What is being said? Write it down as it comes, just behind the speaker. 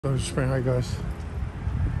So just saying hi guys,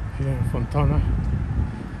 here in Fontana,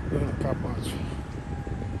 doing a cop watch.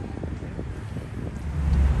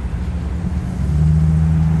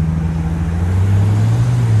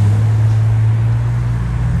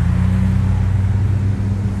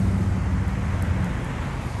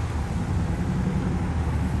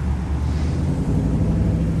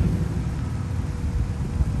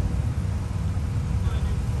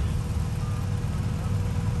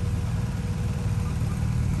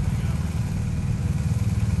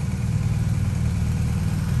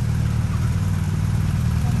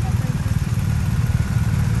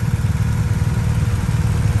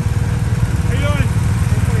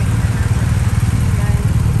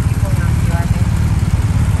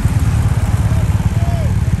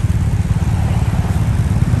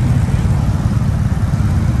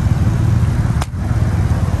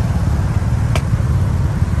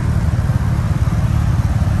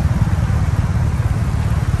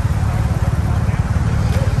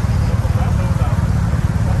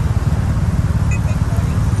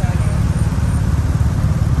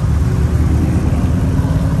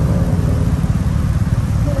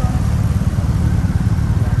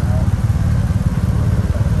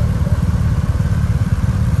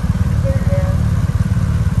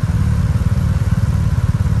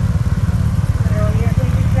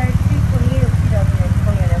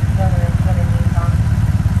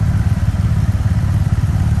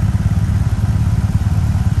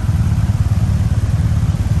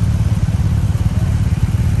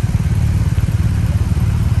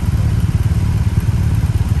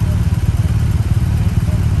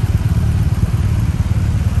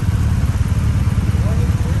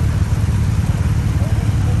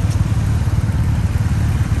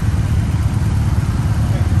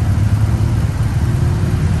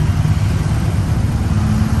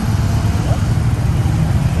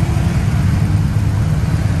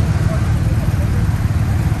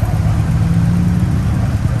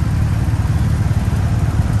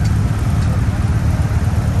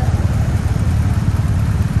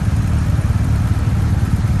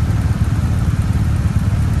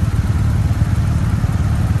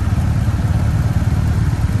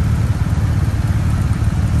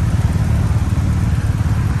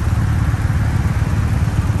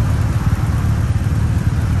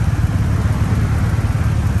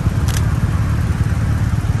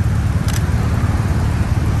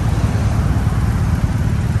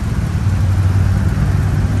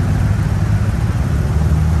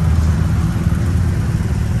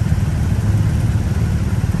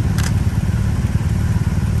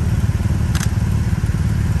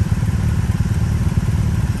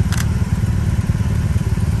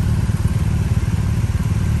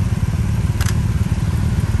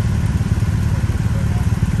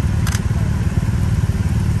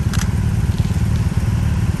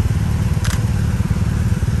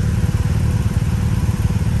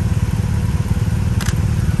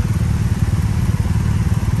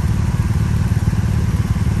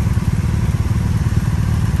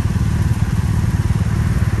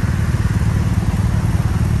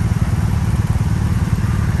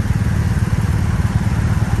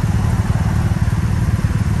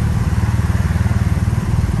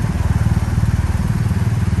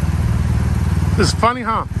 It's funny,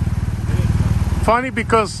 huh? Funny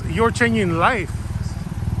because you're changing life.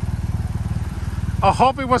 I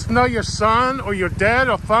hope it was not your son or your dad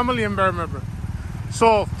or family member.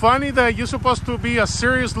 So funny that you're supposed to be a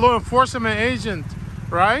serious law enforcement agent,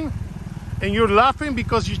 right? And you're laughing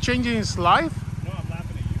because you're changing his life? No, I'm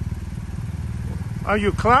laughing at you. Are you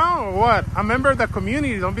a clown or what? I'm a member of the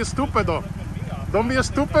community. Don't be stupid though. Don't be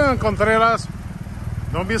stupid, Contreras.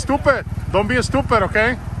 Don't be stupid. Don't be stupid,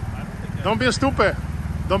 okay? Don't be stupid.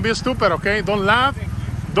 Don't be stupid, okay? Don't laugh.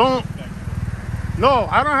 Don't. No,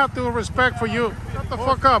 I don't have to respect for you. Shut the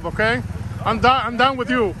fuck up, okay? I'm done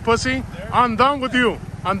with you, pussy. I'm done with you.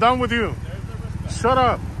 I'm done with you. Shut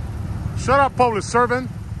up. Shut up, public servant.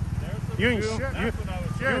 You ain't shit.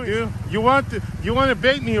 You want to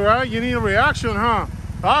bait me, right? You need a reaction, huh?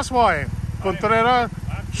 That's why. Contreras,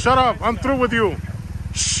 shut up. I'm through with you.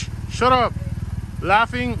 Shh. Shut up.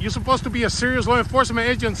 Laughing. You're supposed to be a serious law enforcement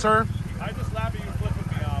agent, sir. I just laugh at you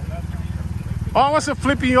flipping me off. Oh, I wasn't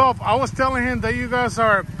flipping you off. I was telling him that you guys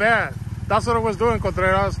are bad. That's what I was doing,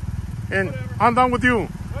 Contreras. And whatever. I'm done with you.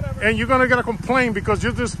 Whatever. And you're going to get a complaint because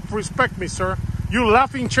you disrespect me, sir. You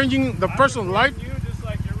laughing, changing the person's life. You just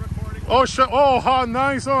like you're recording. Oh, shit. Oh, how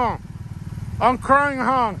nice, huh? I'm crying,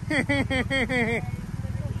 huh?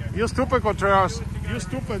 You're stupid, Contreras. You're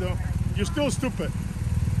stupid, though. You're still stupid.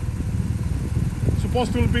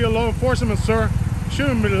 Supposed to be a law enforcement, sir.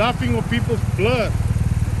 Shouldn't be laughing with people's blood.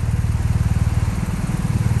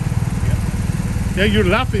 Yeah, you're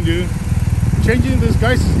laughing, dude. Changing this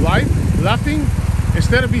guy's life, laughing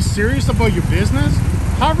instead of be serious about your business.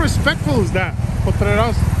 How respectful is that,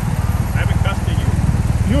 Contreras? I haven't cussed at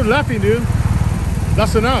you. You're laughing, dude.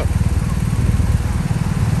 That's enough.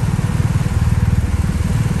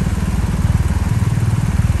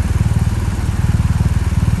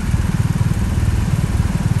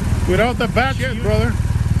 Without the bad shit, brother.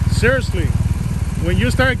 Seriously. When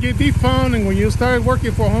you start getting defunct and when you start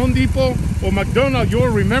working for Home Depot or McDonald's, you'll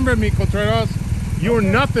remember me, Contreras. You're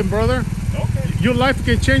nothing, brother. Okay. Your life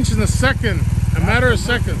can change in a second, a matter of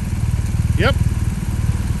seconds. Yep.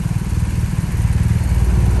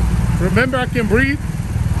 Remember, I can breathe?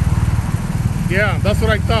 Yeah, that's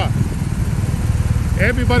what I thought.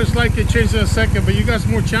 Everybody's life can change in a second, but you got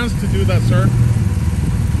more chance to do that, sir.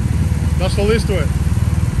 That's all there is to it.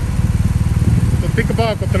 So think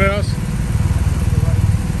about it, Contreras.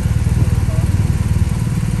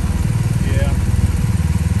 Yeah.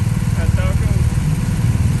 That's how it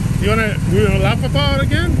goes. You wanna laugh about it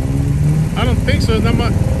again? I don't think so.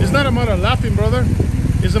 It's not a matter of laughing, brother.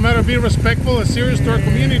 It's a matter of being respectful and serious to our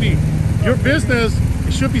community. Your business,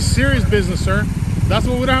 it should be serious business, sir. That's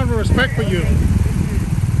what we don't have respect for you.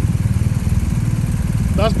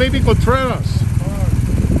 That's baby Contreras.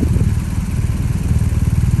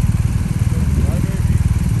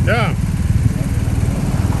 Yeah.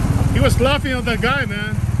 He was laughing at that guy,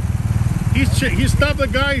 man. He stopped the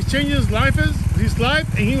guy. He's changing his life,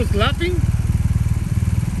 and he was laughing.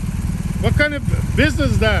 What kind of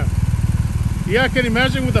business is that? Yeah, I can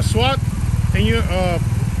imagine with a SWAT and you.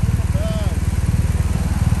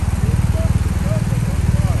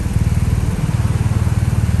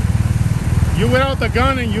 You without the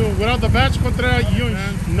gun and you without the badge, Contreras, you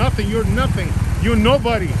nothing. You're nothing. You're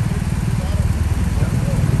nobody.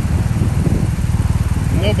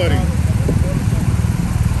 Nobody.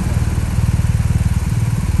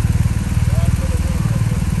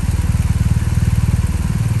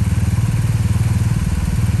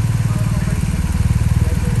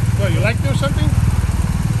 So you like me or something?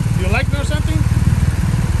 Do you like me or something?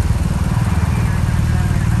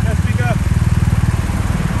 Yeah, speak up.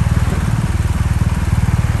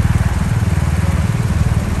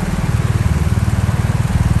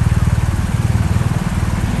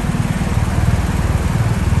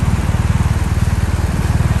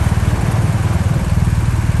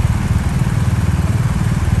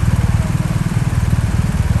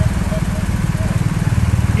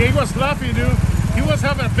 Yeah, he was laughing, dude. He was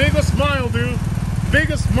having a biggest smile, dude.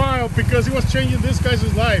 Biggest smile because he was changing this guy's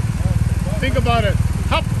life. Think about it.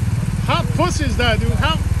 How pussy is that, dude?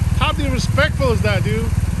 How disrespectful is that, dude?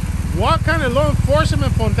 What kind of law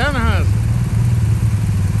enforcement Fontana has?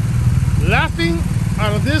 Laughing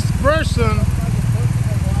out of this person.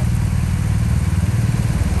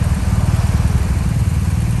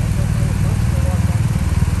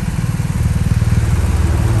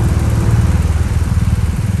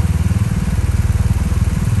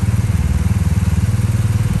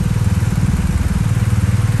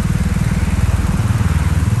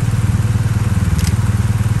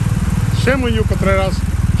 Shame on you, Contreras.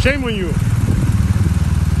 Shame on you.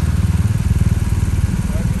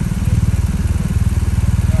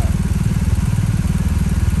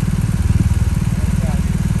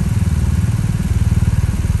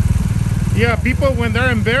 Yeah, people, when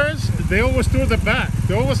they're embarrassed, they always turn the back.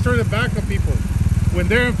 They always turn the back of people. When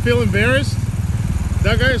they feel embarrassed,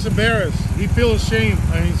 that guy is embarrassed. He feels shame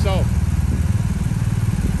on himself.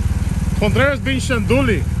 Contreras being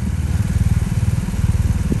Shanduli.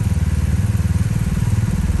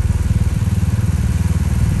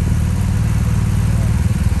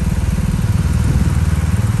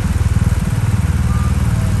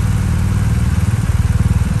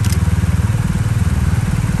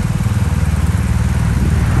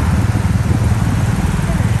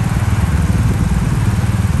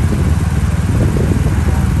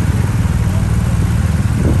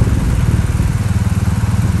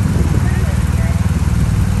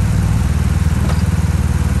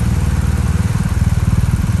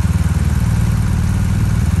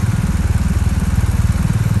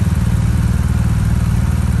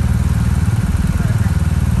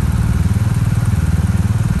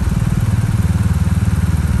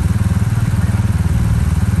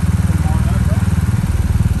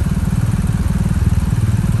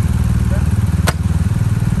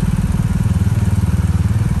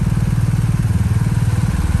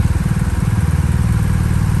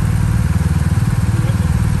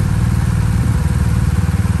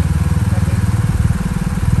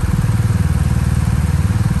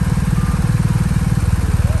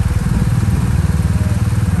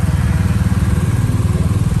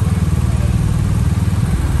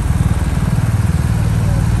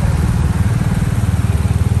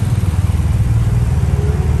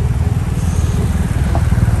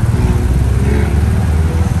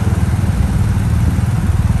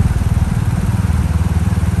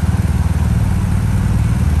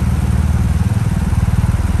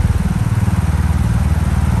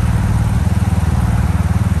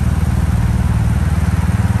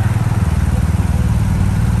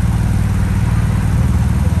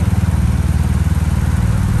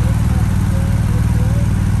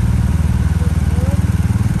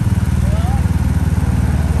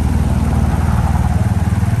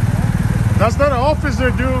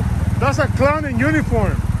 officer, dude. That's a clown in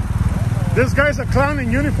uniform. This guy's a clown in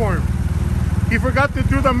uniform. He forgot to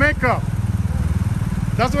do the makeup.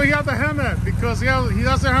 That's why he had the hand at, because he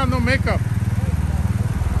doesn't have no makeup.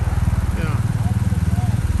 Yeah.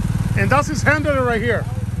 And that's his handler right here.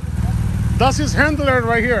 That's his handler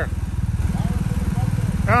right here.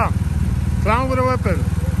 Yeah. Clown with a weapon.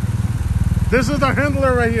 This is the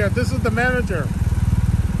handler right here. This is the manager.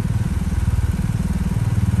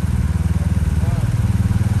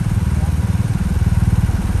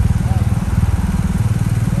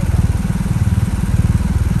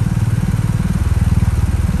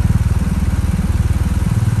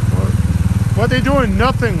 What they doing?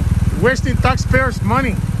 Nothing. Wasting taxpayers'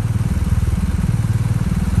 money.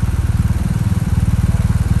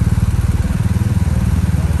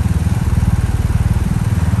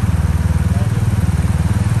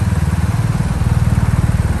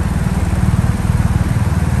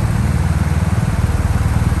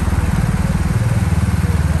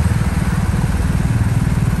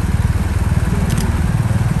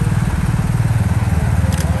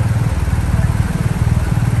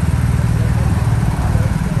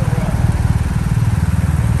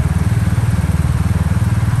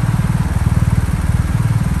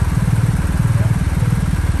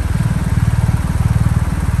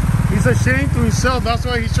 He's ashamed to himself. That's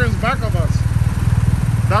why he turns back on us.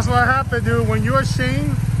 That's what happened, dude. When you're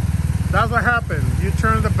ashamed, that's what happened. You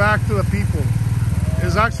turn the back to the people.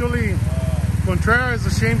 It's actually Contreras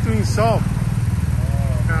is ashamed to himself.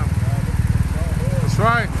 Yeah. That's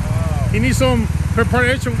right. He needs some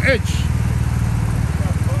preparation edge.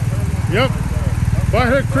 Yep.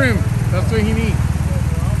 Butthead cream. That's what he needs.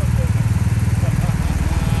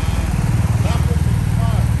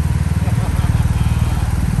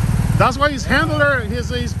 That's why his handler,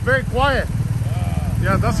 he's very quiet.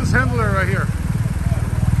 Yeah, that's his handler right here.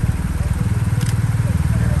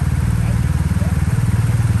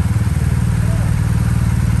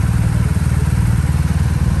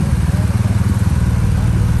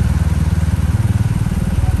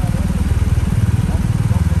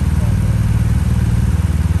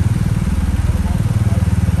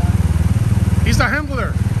 He's the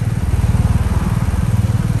handler.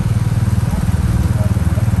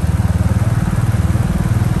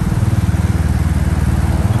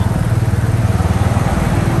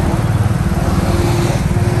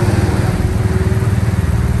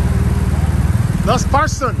 That's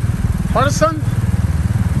Parson. Parson?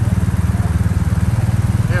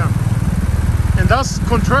 Yeah. And that's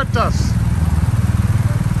Contreras.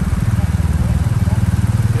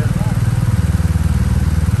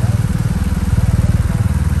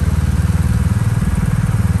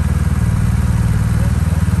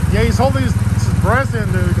 Yeah, he's holding his breath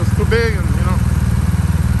in there because it's too big, and you know.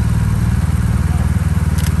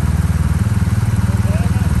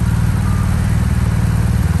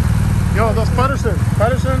 Yo, that's Patterson.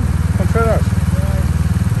 Patterson, Contreras.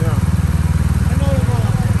 Yeah.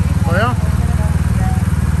 Oh yeah?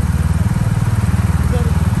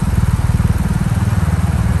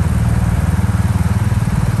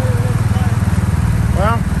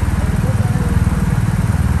 Well.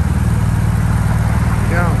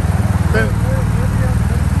 Yeah. Then,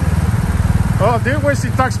 oh, they're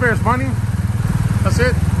wasting taxpayers' money. That's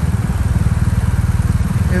it.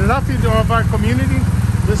 And laughing of our community.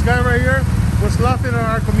 This guy right here was laughing at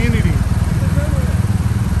our community.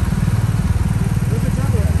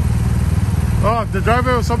 Oh, the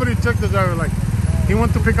driver, somebody took the driver, like, he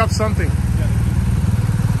went to pick up something.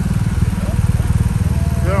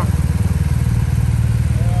 Yeah.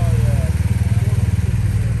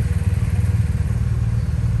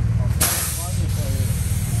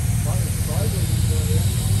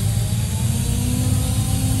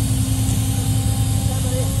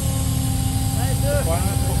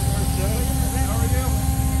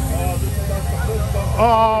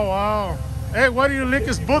 Oh, wow. Hey, why do you lick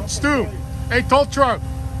his boots too? Hey, tow truck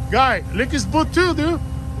guy, lick his boot too, dude.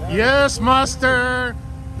 Yes, master.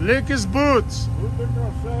 Lick his boots.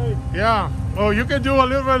 Yeah. Oh, you can do a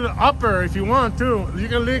little bit upper if you want to. You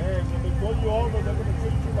can lick.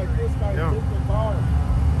 Yeah.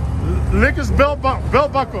 Lick his belt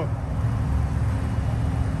buckle.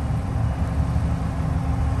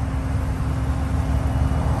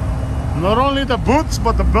 Not only the boots,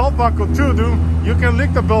 but the belt buckle too, dude. You can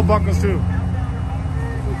lick the belt buckles too.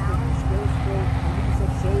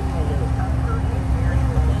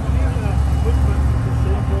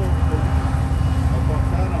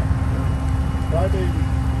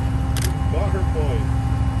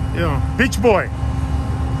 Yeah, Beach Boy.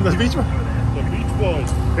 The Beach Boy? The Beach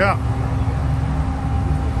Boys. Yeah.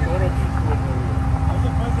 I'm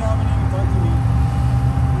surprised they haven't even talked to me.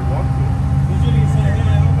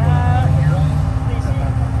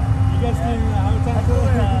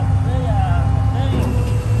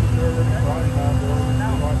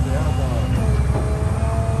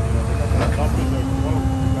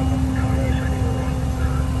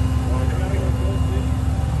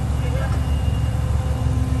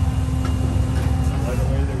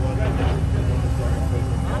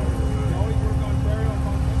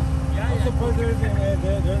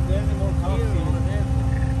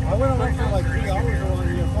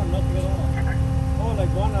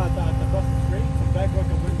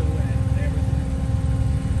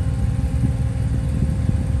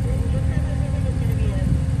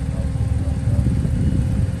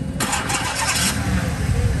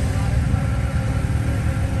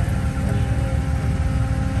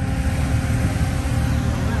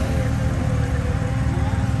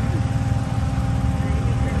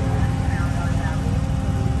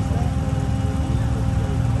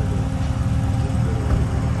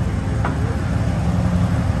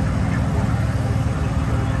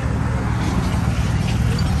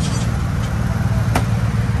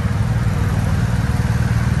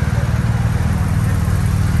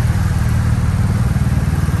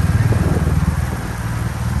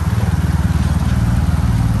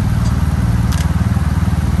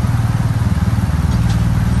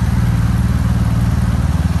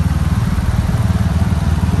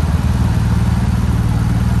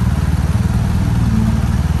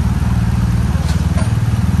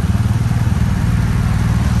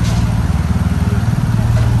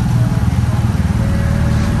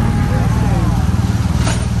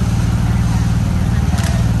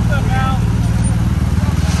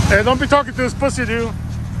 Hey, don't be talking to this pussy, dude.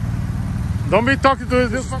 Don't be talking to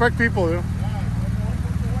this disrespect people, dude.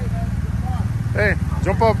 Hey,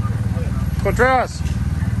 jump up. Contreras.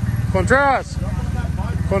 Contreras.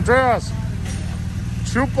 Contreras.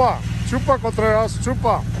 Chupa. Chupa, Contreras.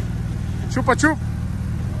 Chupa. Chupa, chup.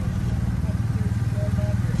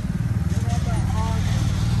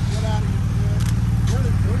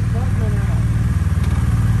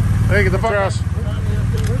 Hey, get the fuck out.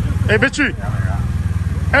 Hey, bitchy.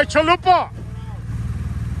 Hey, chalupa.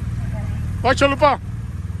 Bye, chalupa.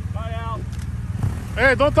 Bye, Al.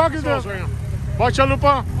 Hey, don't talk to us right now. Bye,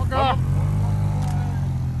 chalupa. Fuck off.